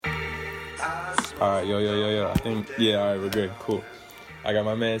Alright, yo. I think, alright, we're good. Cool. I got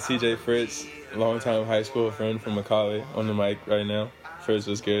my man CJ Fritz, longtime high school friend from Macaulay, on the mic right now. Fritz,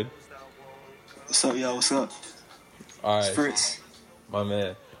 what's good? What's up, y'all? What's up? Alright. It's Fritz. My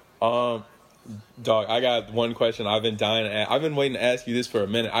man. Dog, I got one question I've been dying to ask. I've been waiting to ask you this for a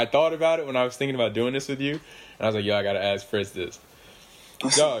minute. I thought about it when I was thinking about doing this with you, and I was like, I gotta ask Fritz this.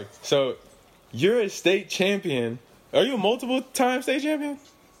 Dog, so you're a state champion. Are you a multiple-time state champion?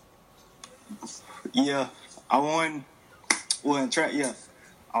 Yeah, I won. Well, in track, yeah,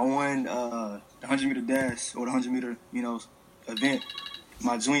 I won the 100-meter dash or the 100-meter, event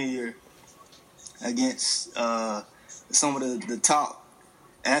my junior year against some of the top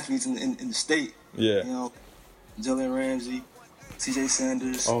athletes in the state. Yeah. Jalen Ramsey, C.J.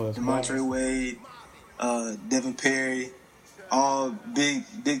 Sanders, DeMontre Wade, Devin Perry, all big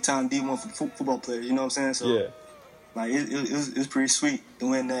time D1 football players. You know what I'm saying? So, yeah. Like it was pretty sweet to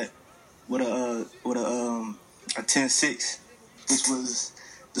win that with a 10-6, which was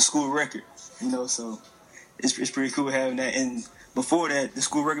the school record. So it's pretty cool having that. And before that, the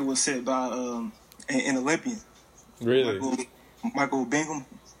school record was set by an Olympian. Really? Michael Bingham.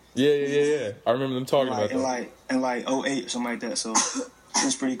 Yeah. I remember them talking about that. In 08 or something like that. So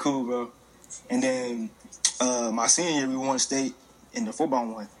it's pretty cool, bro. And then my senior year, we won state in the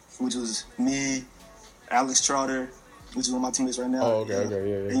 4x1, which was me, Alex Trotter, which is one of my teammates right now. Oh, okay,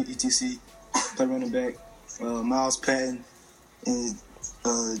 yeah. ETC, play running back, Miles Patton, and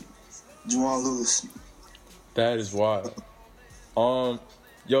Juwan Lewis. That is wild. I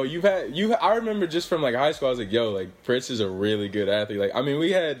remember just from like high school, I was like, Fritz is a really good athlete. Like, I mean,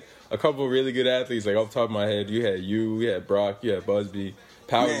 we had a couple of really good athletes. Like off the top of my head, you had Brock, you had Busby.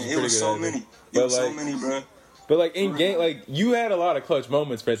 Powers was pretty good. It was so many, bro. But like in game, like you had a lot of clutch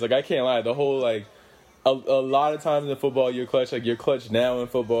moments, Fritz. Like I can't lie, the whole like a lot of times in football, you're clutch. Like you're clutch now in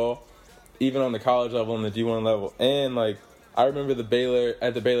football, even on the college level, on the D1 level, and like I remember the Baylor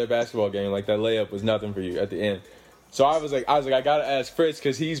basketball game, like that layup was nothing for you at the end. So I was like, I gotta ask Fritz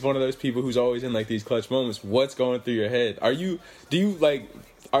because he's one of those people who's always in like these clutch moments. What's going through your head? Are you thinking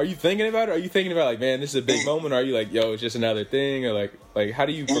about it? Are you thinking about like, man, this is a big moment? Or are you like, it's just another thing? Or like how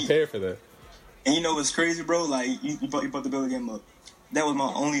do you prepare for that? And you know what's crazy, bro? Like you brought the Baylor game up. That was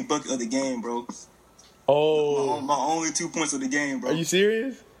my only bucket of the game, bro. Oh, my only 2 points of the game, bro. Are you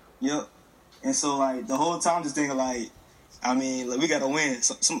serious? Yep. And so like the whole time, just thinking like, I mean, like we gotta win.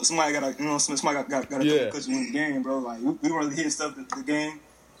 Somebody gotta, somebody gotta clutch win the game, bro. Like we weren't really hitting stuff in the game.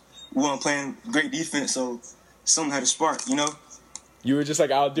 We weren't playing great defense, so something had to spark, You were just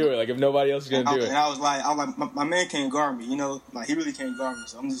like, I'll do it. Like if nobody else is gonna do it. And I was like, my man can't guard me, like he really can't guard me.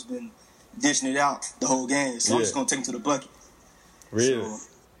 So I'm just been dishing it out the whole game. So I'm just gonna take him to the bucket. Really? So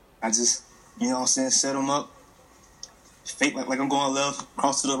I just, set him up, fake like I'm going left,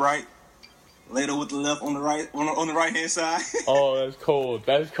 cross to the right. Later with the left on the right on the right hand side. Oh, that's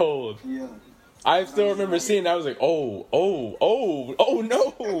cold. Yeah. I still remember seeing that. I was like, oh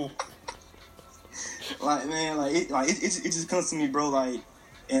no. Like man, it just comes to me, bro. Like,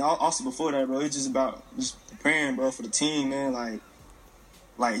 and also before that, bro, it's just about just preparing, bro, for the team, man. Like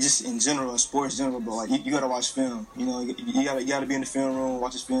just in general, in sports general, bro. Like you gotta watch film. You gotta be in the film room,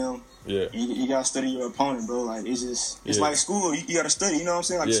 watch his film. Yeah. You gotta study your opponent, bro. Like it's like school. You gotta study. You know what I'm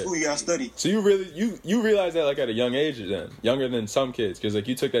saying? Like school, you gotta study. So you really you realize that like at a young age then, younger than some kids, because like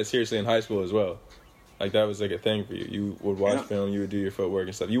you took that seriously in high school as well. Like that was like a thing for you. You would watch film, you would do your footwork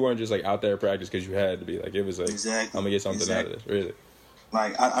and stuff. You weren't just like out there at practice because you had to be. Like it was like I'm gonna get something out of this. Really.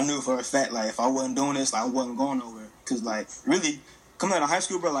 Like I knew for a fact, like if I wasn't doing this, like, I wasn't going nowhere. Cause like really coming out of high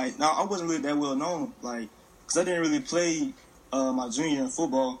school, bro, like no, I wasn't really that well known. Like cause I didn't really play my junior year in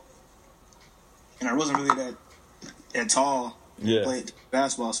football. And I wasn't really that tall. Yeah. Played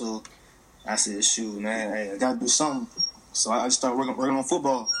basketball, so I said, "Shoot, man, hey, I gotta do something." So I just started working on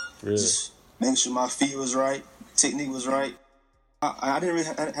football. Really? Just making sure my feet was right, technique was right. I didn't really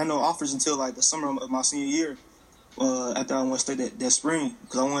have no offers until like the summer of my senior year. After I went state that spring,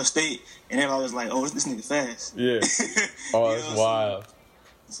 because I went state, and everybody was like, "Oh, this nigga fast." Yeah. Oh, that's wild.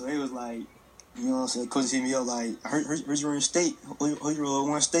 So it was like, coach hit me up like, "I heard you were in state. Who you were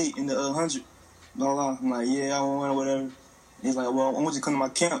one state in the 100." Blah, blah. I'm like, yeah, I won or whatever. He's like, well, I want you to come to my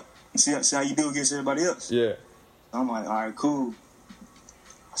camp and see how you do against everybody else. Yeah. I'm like, all right, cool.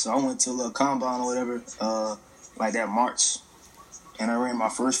 So I went to a little combine or whatever, like that March. And I ran my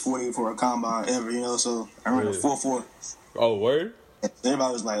first 40 for a combine ever, so I ran a 4.4. Oh, word?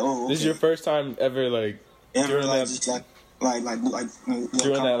 Everybody was like, oh, okay. This is your first time ever, like, doing that? Just doing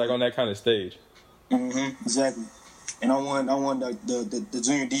that, like, on that kind of stage. Mm-hmm, exactly. And I won the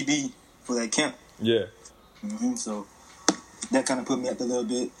junior DB for that camp. Yeah. Mm-hmm. So that kind of put me up a little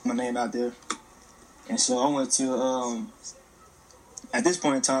bit, my name out there. And so I went to, at this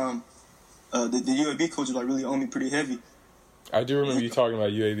point in time, the UAB coach was like really on me pretty heavy. I do remember you talking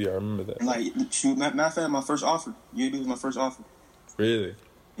about UAB. I remember that. And like, shoot, matter of fact, my first offer. UAB was my first offer. Really?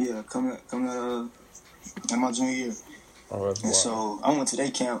 Yeah, coming at my junior year. Oh, that's and wild. so I went to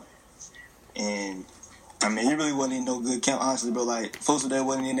their camp, and I mean, it really wasn't even no good camp, honestly, bro. Like, folks there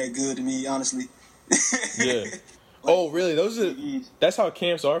wasn't even that good to me, honestly. Yeah. Oh, really? That's how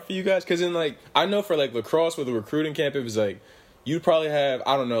camps are for you guys? Because in, like, I know for, like, lacrosse with a recruiting camp, it was, like, you'd probably have,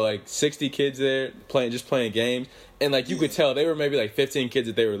 I don't know, like, 60 kids there playing games. And, like, you could tell they were maybe, like, 15 kids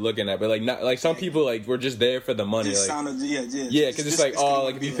that they were looking at. But, like, not like some people, like, were just there for the money. Just like, yeah, because it's like, oh,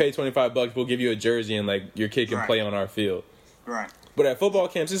 like, if you pay $25, we'll give you a jersey and, like, your kid can play on our field. Right. But at football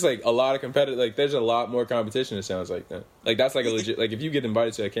camps, it's, like, a lot of competitive, like, there's a lot more competition, it sounds like. That. Like, that's, like, a legit, like, if you get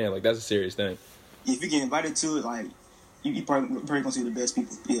invited to a camp, like, that's a serious thing. If you get invited to it, like, you probably gonna see the best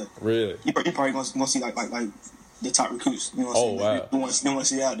people. Yeah. Really? You probably gonna see like the top recruits. You know what I'm saying? Wow. Like, you want to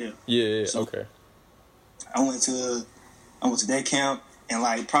see out there. Yeah. So, Okay. I went to their camp, and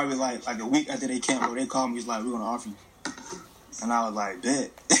like probably like a week after they camp, bro, they called me. It's like, we're gonna offer you. And I was like,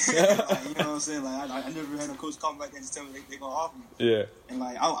 bet. Like, you know what I'm saying? Like, I never had a coach call me like that and just tell me they gonna offer me. Yeah. And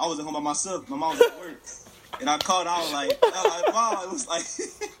like I was at home by myself. My mom was at work, and I called. I was like, wow, it was like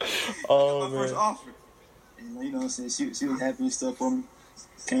Oh, my first offer. And you know what I'm saying? She was happy and stuff for me.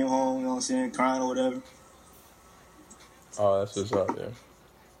 Came home, you know what I'm saying, crying or whatever. Oh, that's what's up there.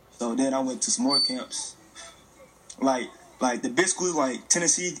 So then I went to some more camps. Like the big schools like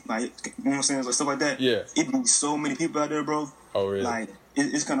Tennessee, like, you know what I'm saying, like stuff like that. Yeah. It be so many people out there, bro. Oh, really? Like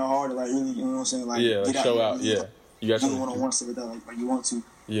it's kind of hard to like really, you know what I'm saying, like yeah, like get show out. out. Yeah. You got do some one-on-one stuff like that, like you want to.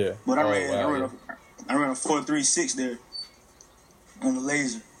 Yeah. But I ran a 4.36 there on the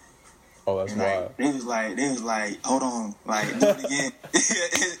laser. Oh, that's and wild. Like, they was like, hold on, like do it again.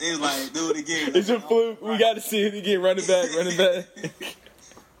 It was like, do it again. It's a fluke. We got to see it again. Run it back.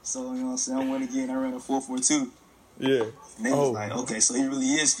 So, you know what I'm saying, I went again. I ran a 4.42. Yeah. And they was like, okay, so he really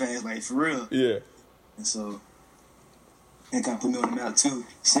is fast, like, for real. Yeah. And so, it kind of put me on the map, too.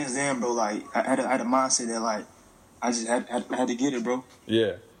 Since then, bro, like, I had a mindset that, like, I just had to get it, bro.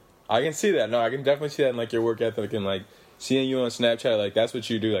 Yeah. I can see that. No, I can definitely see that in, like, your work ethic and, like, seeing you on Snapchat, like, that's what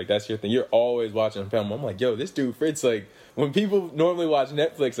you do. Like, that's your thing. You're always watching film. I'm like, yo, this dude, Fritz, like, when people normally watch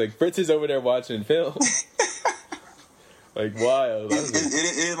Netflix, like, Fritz is over there watching film. Like, wild. It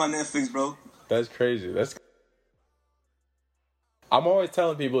is my Netflix, bro. That's crazy. I'm always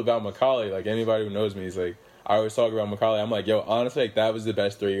telling people about Macaulay. Like, anybody who knows me is like, I always talk about Macaulay. I'm like, yo, honestly, like, that was the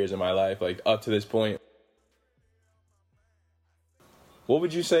best 3 years of my life, like, up to this point. What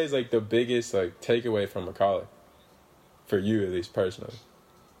would you say is, like, the biggest, like, takeaway from Macaulay? For you, at least, personally.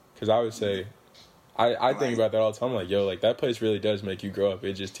 Because I would say, I think about that all the time. I'm like, yo, like, that place really does make you grow up.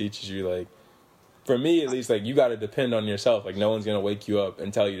 It just teaches you, like, for me, at least, like, you got to depend on yourself. Like, no one's going to wake you up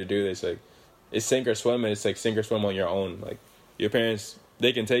and tell you to do this. Like, it's sink or swim, and it's, like, sink or swim on your own. Like, your parents,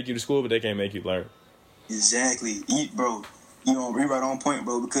 they can take you to school, but they can't make you learn. Exactly. Bro, you know, you're right on point,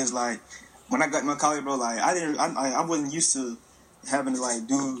 bro, because, like, when I got my college, bro, like, I wasn't used to having to, like,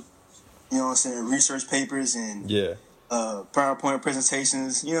 do, you know what I'm saying, research papers and PowerPoint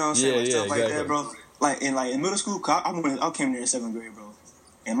presentations, you know what I'm saying, stuff exactly. like that, bro. Like, in middle school, I came there in 7th grade, bro.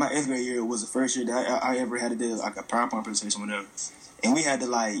 And my 8th grade year was the first year that I ever had to do, like, a PowerPoint presentation or whatever. And we had to,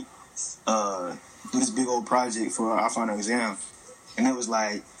 like, do this big old project for our final exam. And it was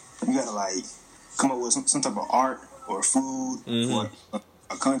like, you got to, like, come up with some type of art or food for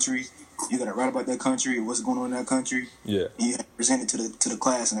a country. You got to write about that country, what's going on in that country. Yeah. And you have to present it to the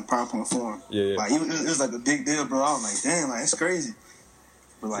class in a PowerPoint form. Yeah. Like, it was like a big deal, bro. I was like, damn, like, that's crazy.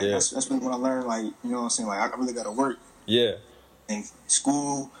 But, like, that's when I learned, like, you know what I'm saying, like, I really got to work. Yeah. In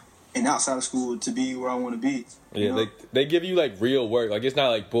school and outside of school to be where I want to be. Yeah, like, they give you, like, real work. Like, it's not,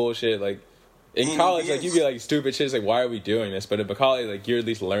 like, bullshit. Like, in college, like, you get, like, stupid shit. It's like, why are we doing this? But in college, like, you're at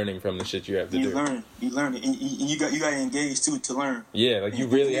least learning from the shit you have to do. You learn it. And you got to engage, too, to learn. Yeah, like, you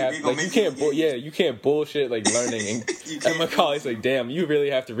really have, like, you can't bullshit, like, learning. And Macaulay's like, damn, you really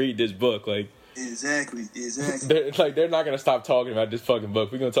have to read this book. Like, Exactly. They're not going to stop talking about this fucking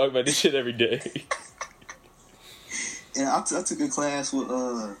book. We're going to talk about this shit every day. And I took a class with,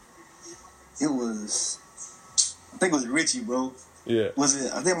 I think it was Richie, bro. Yeah. I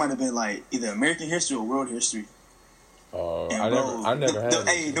think it might have been, like, either American history or world history. Oh, and I never had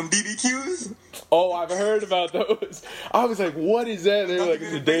Hey, them BBQs? Oh, I've heard about those. I was like, what is that? They were like,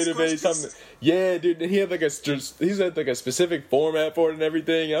 it's a database, something. Yeah, dude, he had like a specific format for it and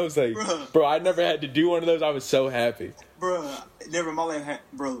everything. I was like, bro, I never had to do one of those. I was so happy. bro, never in my life had,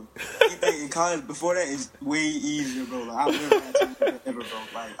 bro. Anything in college before that is way easier, bro. Like, I've never had to ever, bro.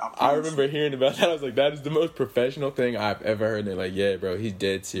 Like, I remember hearing about that. I was like, that is the most professional thing I've ever heard. And they're like, yeah, bro, he's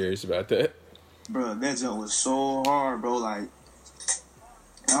dead serious about that. Bro, that jump was so hard, bro. Like,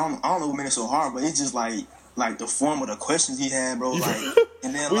 I don't know what made it so hard, but it's just like the form of the questions he had, bro. Like,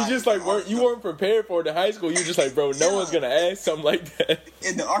 and then you weren't prepared for it in high school. You were just like, bro, no one's gonna ask something like that.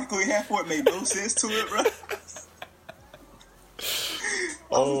 And the article he had for it made no sense to it, bro.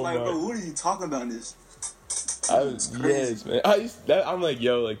 I was like, bro, what are you talking about this? Yes, man. I'm like,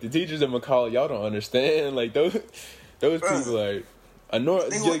 yo, like the teachers at McCall, y'all don't understand. Like those people are annoying.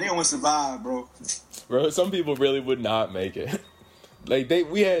 They want to survive, bro. Bro, some people really would not make it. Like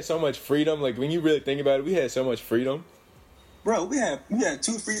we had so much freedom. Like when you really think about it, we had so much freedom. Bro, we had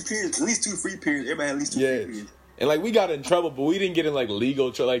 2 free periods, at least 2 free periods. Everybody had at least 2 free periods. And like we got in trouble, but we didn't get in like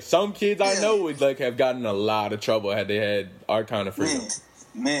legal trouble. Like some kids I know would like have gotten a lot of trouble had they had our kind of freedom.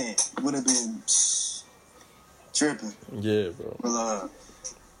 Man, would have been tripping. Yeah, bro. Well,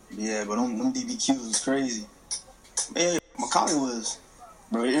 but them DBQs was crazy. Man, Macaulay was,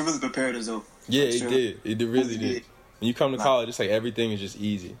 bro. It really prepared us though. Yeah, it did. It really did. When you come to college, it's like everything is just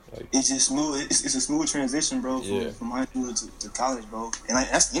easy. Like it's just smooth. It's a smooth transition, bro, from high school to college, bro. And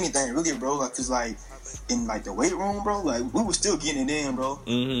like that's anything really, bro. Like, cause like in like the weight room, bro. Like we were still getting it in, bro.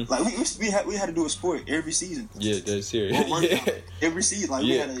 Mm-hmm. Like we had to do a sport every season. Yeah, that's serious. Every season, like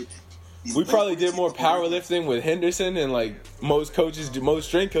we had to. We probably did more powerlifting with Henderson than like most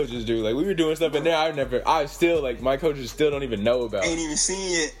strength coaches do. Like we were doing stuff in there I still like my coaches still don't even know about. Ain't even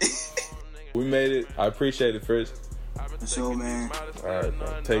seen it. We made it. I appreciate it, Fritz. For sure, man. Alright,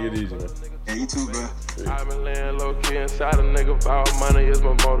 man. Take it easy, man. Yeah, you too, bro. I've been laying low key inside a nigga. All money is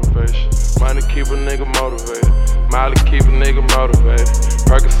my motivation. Money keep a nigga motivated. Molly keep a nigga motivated.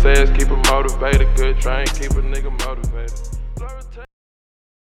 Percocets keep a motivated. Good drink keep a nigga motivated.